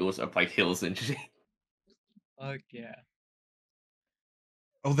 90-degree angles up like hills and shit. Fuck yeah.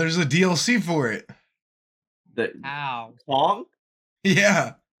 Oh, there's a DLC for it. Ow. Kong?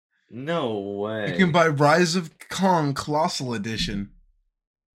 Yeah. No way. You can buy Rise of Kong Colossal Edition.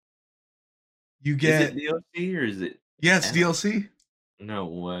 You get. Is it DLC or is it? Yes, DLC. No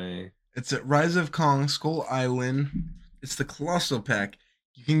way. It's at Rise of Kong Skull Island. It's the Colossal Pack.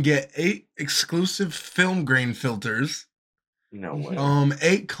 You can get 8 exclusive film grain filters. No way.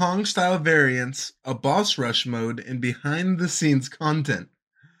 8 Kong style variants, a boss rush mode, and behind the scenes content.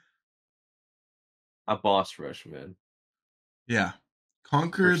 A boss rush, man. Yeah.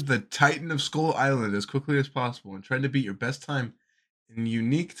 Conquer the Titan of Skull Island as quickly as possible and try to beat your best time and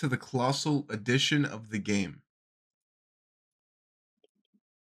unique to the Colossal edition of the game.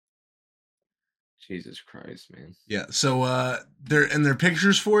 Jesus Christ, man. Yeah, so their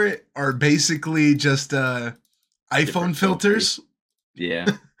pictures for it are basically just iPhone filters. Yeah.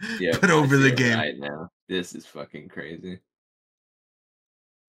 Yeah. Put over the game. Right now. This is fucking crazy.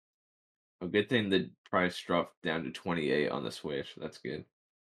 A good thing the price dropped down to 28 on the Switch. That's good.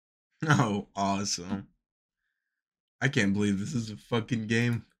 Oh, awesome. I can't believe this is a fucking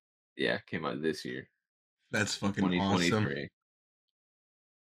game. Yeah, came out this year. That's fucking awesome. 2023.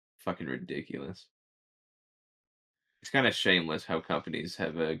 Fucking ridiculous. It's kind of shameless how companies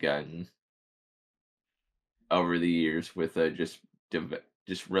have gotten over the years with just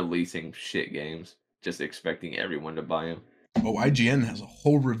releasing shit games, just expecting everyone to buy them. Oh, IGN has a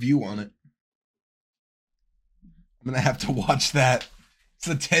whole review on it. I'm gonna have to watch that. It's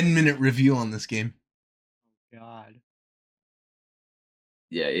a 10-minute review on this game. God.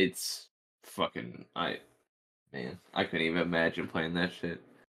 Yeah, it's fucking I couldn't even imagine playing that shit.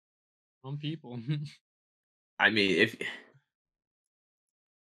 Some people. I mean,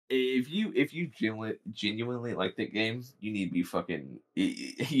 if you genuinely like the game, you need to be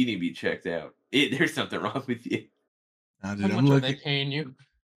you need to be checked out. There's something wrong with you. Nah, dude, How much are they paying you?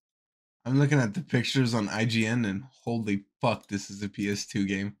 I'm looking at the pictures on IGN and holy fuck, this is a PS2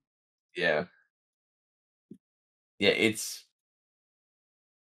 game. Yeah. Yeah, it's.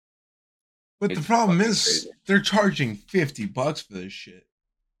 But the problem is they're charging $50 for this shit.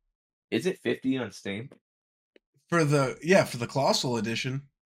 Is it 50 on Steam? For the Colossal Edition.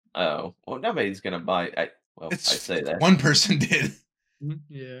 Oh, well, nobody's gonna buy. I say that one person did.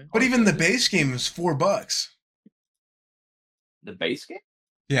 Yeah, but even the base game is $4. The base game?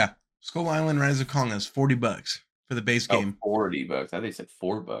 Yeah, Skull Island: Rise of Kong is $40 for the base game. $40. I thought they said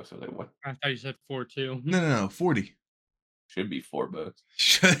 $4. I was like, what? I thought you said 4 too. No, 40. Should be $4.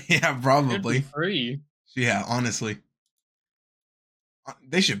 Yeah, probably. Should be free. Yeah, honestly.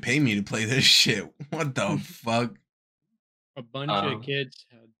 They should pay me to play this shit. What the fuck? A bunch of kids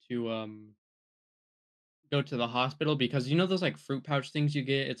had to go to the hospital because you know those like fruit pouch things you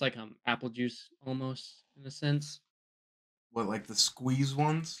get? It's like apple juice almost in a sense. What, like the squeeze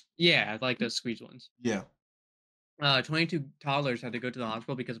ones? Yeah, like those squeeze ones. Yeah. 22 toddlers had to go to the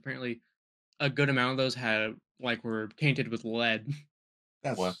hospital because apparently a good amount of those were tainted with lead.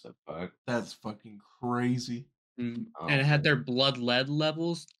 What the fuck? That's fucking crazy. And Oh, it had their blood lead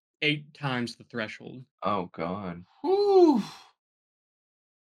levels 8 times the threshold. oh God. Whew.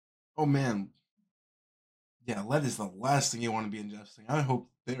 Oh man. Yeah, lead is the last thing you want to be ingesting. I hope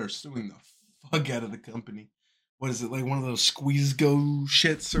they are suing the fuck out of the company. What is it, like one of those squeeze go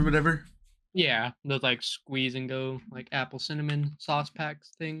shits or whatever? Yeah, those like squeeze and go like apple cinnamon sauce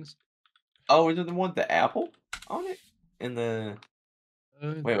packs things. Oh, is it the one with the apple on it? In the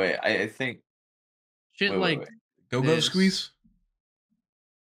Uh, wait, I think shit wait. like Go this, squeeze?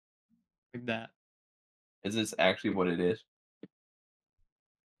 like that. Is this actually what it is?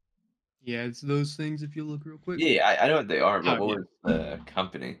 Yeah, it's those things if you look real quick. Yeah, I know what they are, but Oh, what yeah. was the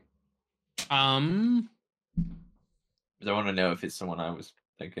company? Um, 'Cause I want to know if it's someone I was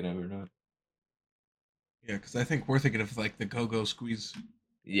thinking of or not. Yeah, because I think we're thinking of like the go squeeze,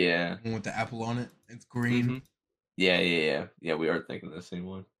 Yeah. one with the apple on it. It's green. Mhm. Yeah. We are thinking of the same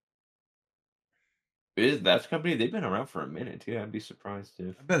one. Is that company? They've been around for a minute too. I'd be surprised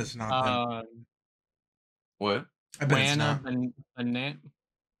if I bet it's not them. what? I bet it's not. Banana.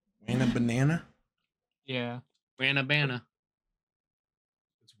 Wanna banana? Yeah, Wanna Banana.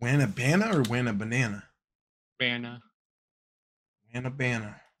 It's Wanna Bana or Wanna Banana? Banana. Wanna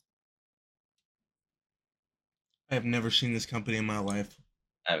Bana. I have never seen this company in my life.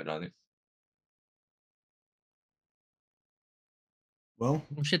 I have nothing. Well,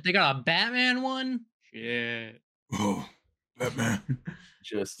 Oh shit, they got a Batman one. Shit. oh, Batman.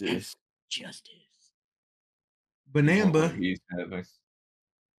 Justice. Justice. You want what Banana. he's having.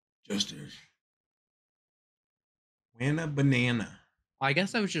 Justice. Wanna Banana. I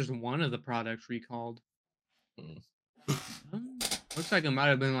guess that was just one of the products recalled. Looks like it might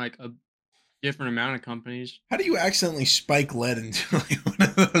have been like a different amount of companies. How do you accidentally spike lead into like one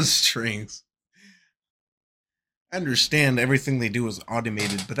of those strings? I understand everything they do is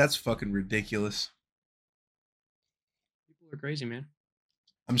automated, but that's fucking ridiculous. People are crazy, man.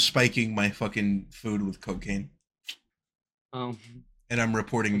 I'm spiking my fucking food with cocaine, Oh, and I'm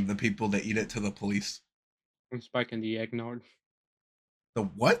reporting the people that eat it to the police. I'm spiking the eggnog. The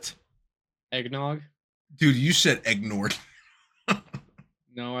what? Eggnog? Dude, you said ignored.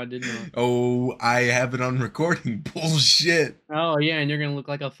 No, I did not. Oh, I have it on recording. Bullshit. Oh yeah, and you're gonna look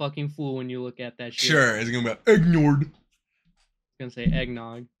like a fucking fool when you look at that shit. Sure, it's gonna be ignored. It's gonna say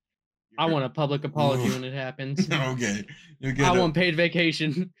eggnog. I want a public apology when it happens. Okay. You'll get I want paid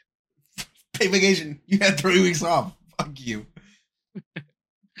vacation. pay vacation. You had 3 weeks off. Fuck you.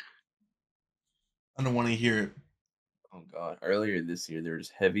 I don't want to hear it. Oh God! Earlier this year, there was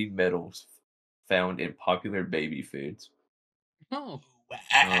heavy metals found in popular baby foods. Oh.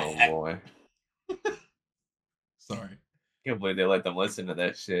 Oh boy! Sorry. Can't believe they let them listen to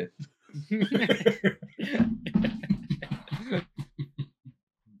that shit.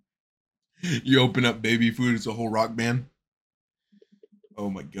 You open up baby food, it's a whole rock band. Oh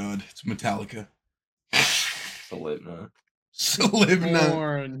my god, it's Metallica. Slipknot. Slipknot.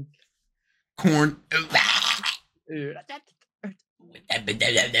 Corn. Corn. Ew.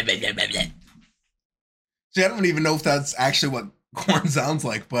 See, I don't even know if that's actually what corn sounds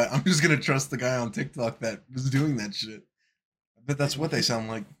like, but I'm just gonna trust the guy on TikTok that was doing that shit. I bet that's what they sound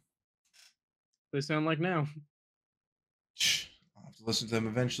like. They sound like now. I'll have to listen to them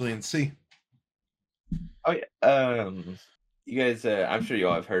eventually and see. Oh yeah. You guys, I'm sure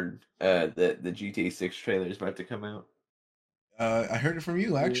y'all have heard that the GTA 6 trailer is about to come out. I heard it from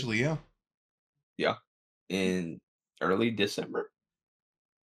you, actually. Yeah. Yeah, in early December.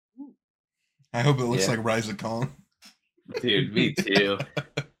 I hope it looks Yeah. like Rise of Kong. Dude, me too.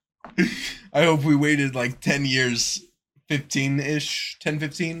 I hope we waited like 10 years, 15-ish, 10,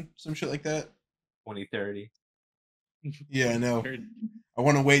 15, some shit like that. 2030. Yeah, I know. I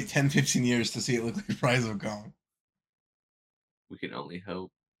want to wait 10, 15 years to see it look like Rise of Kong. We can only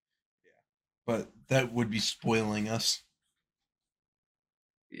hope. But that would be spoiling us.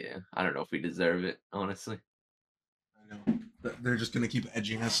 Yeah, I don't know if we deserve it, honestly. I know. They're just going to keep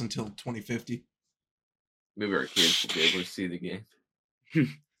edging us until 2050. Maybe our kids will be able to see the game.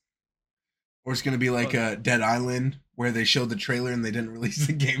 Or it's going to be like Dead Island, where they showed the trailer and they didn't release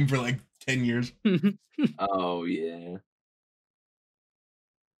the game for like 10 years. Oh, yeah.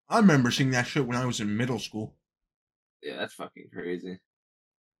 I remember seeing that shit when I was in middle school. Yeah, that's fucking crazy.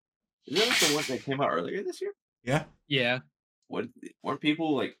 Is that like the one that came out earlier this year? Yeah. Yeah, What weren't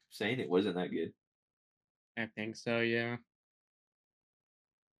people like saying it wasn't that good? I think so. Yeah.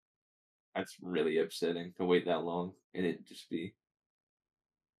 That's really upsetting to wait that long and it just be.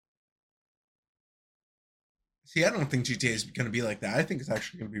 See, I don't think GTA is going to be like that. I think it's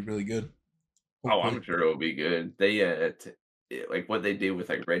actually going to be really good. Oh, I'm sure it'll be good. They like what they do with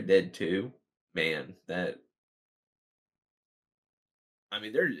like Red Dead 2, man, that I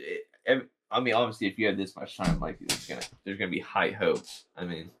mean, obviously, if you have this much time, like there's gonna be high hopes. I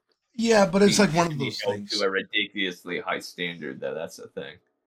mean, Yeah, but it's you like one should of be those held things. to a ridiculously high standard, though. That's the thing.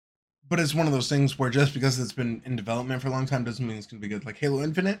 But it's one of those things where just because it's been in development for a long time doesn't mean it's going to be good. Like Halo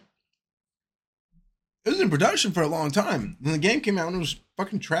Infinite, it was in production for a long time. When the game came out, and it was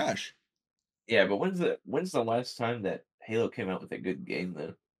fucking trash. Yeah, but when's the last time that Halo came out with a good game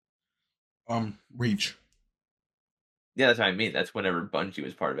though? Reach. Yeah, that's what I mean. That's whenever Bungie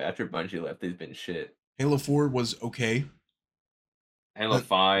was part of it. After Bungie left, there's been shit. Halo 4 was okay. Halo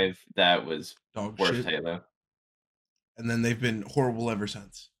 5, that was Dog worst shit. Halo. And then they've been horrible ever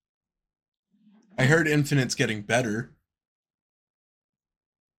since. I heard Infinite's getting better.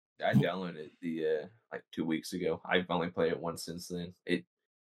 I downloaded the like 2 weeks ago. I've only played it once since then. It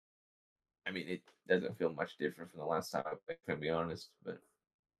doesn't feel much different from the last time I played, if I'm be honest. But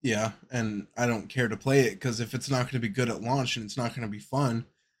Yeah, and I don't care to play it because if it's not going to be good at launch and it's not going to be fun,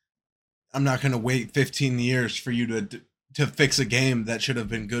 I'm not going to wait 15 years for you to fix a game that should have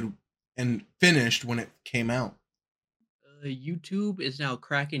been good and finished when it came out. YouTube is now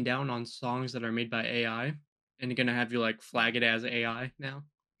cracking down on songs that are made by AI and gonna have you like flag it as AI now.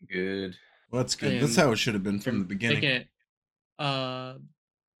 good. Well, that's good. And That's how it should have been they're from the beginning. making it,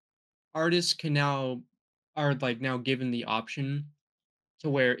 artists can now are like now given the option to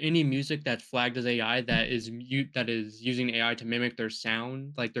where any music that's flagged as AI that is using AI to mimic their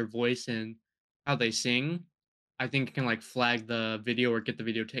sound, like their voice and how they sing, I think it can like flag the video or get the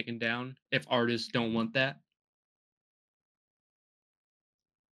video taken down if artists don't want that.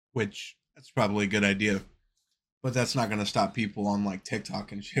 Which that's probably a good idea. But that's not going to stop people on like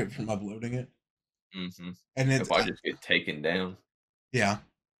TikTok and shit from uploading it. Mm-hmm. And If I just get taken down. yeah,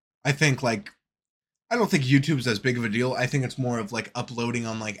 I think like I don't think YouTube's as big of a deal. I think it's more of like uploading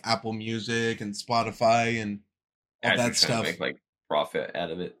on like Apple Music and Spotify and all Actually that trying stuff. to make like profit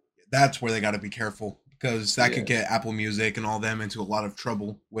out of it. That's where they got to be careful because that could Yeah. get Apple Music and all them into a lot of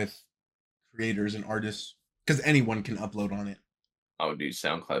trouble with creators and artists because anyone can upload on it. Oh, dude,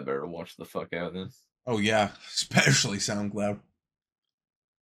 SoundCloud better watch the fuck out then. Oh yeah, especially SoundCloud.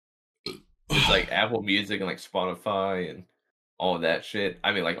 It's like Apple Music and like Spotify and all of that shit.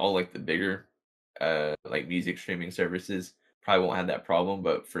 I mean, like all like the bigger, like music streaming services probably won't have that problem.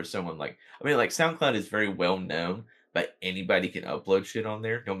 But for someone like, I mean, like SoundCloud is very well known, but anybody can upload shit on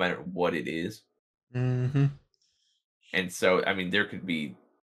there, no matter what it is. Mm-hmm. And so, I mean, there could be,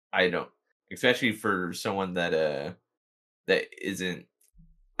 I don't, especially for someone that isn't.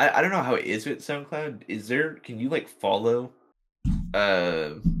 I don't know how it is with SoundCloud. Is there? Can you like follow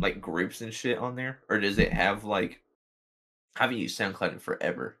like groups and shit on there, or does it have like I haven't used SoundCloud in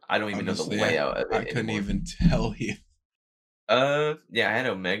forever. I don't even Honestly, know the layout of it I couldn't anymore. even tell you. Yeah, I had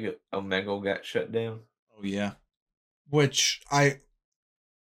Omegle got shut down. Oh yeah, which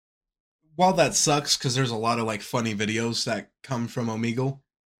while that sucks because there's a lot of like funny videos that come from Omegle,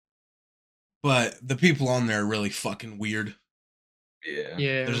 but the people on there are really fucking weird. Yeah.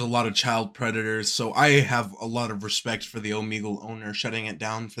 Yeah. There's a lot of child predators, so I have a lot of respect for the Omegle owner shutting it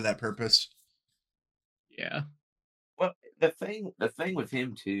down for that purpose. Yeah. Well, the thing with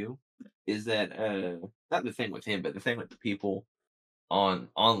him too is that not the thing with him, but the thing with the people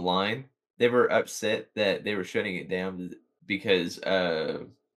online, they were upset that they were shutting it down because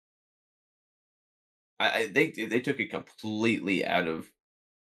they took it completely out of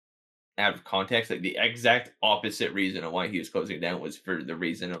context. Like the exact opposite reason of why he was closing it down was for the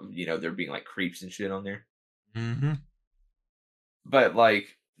reason of there being like creeps and shit on there. Mm-hmm. But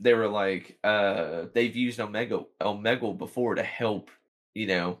like they were like they've used Omegle before to help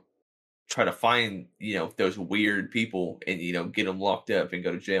try to find those weird people and get them locked up and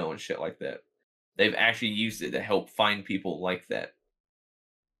go to jail and shit like that. They've actually used it to help find people like that.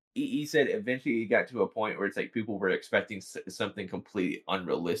 He said eventually it got to a point where it's like people were expecting something completely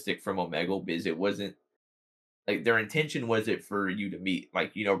unrealistic from Omegle because it wasn't like their intention was it for you to meet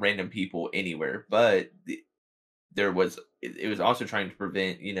like random people anywhere, but there was it was also trying to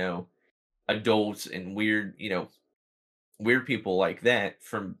prevent adults and weird people like that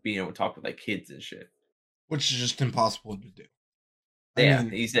from being able to talk with like kids and shit. Which is just impossible to do. Yeah,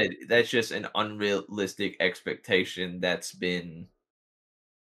 he said that's just an unrealistic expectation that's it.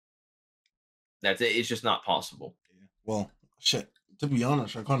 It's just not possible. Well, shit. To be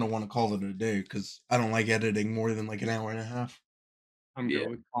honest, I kind of want to call it a day because I don't like editing more than like an hour and a half. I'm good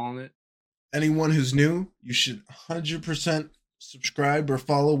with calling it. Anyone who's new, you should 100% subscribe or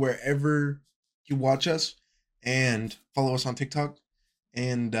follow wherever you watch us and follow us on TikTok.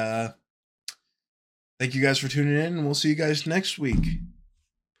 And thank you guys for tuning in, and we'll see you guys next week.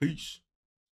 Peace.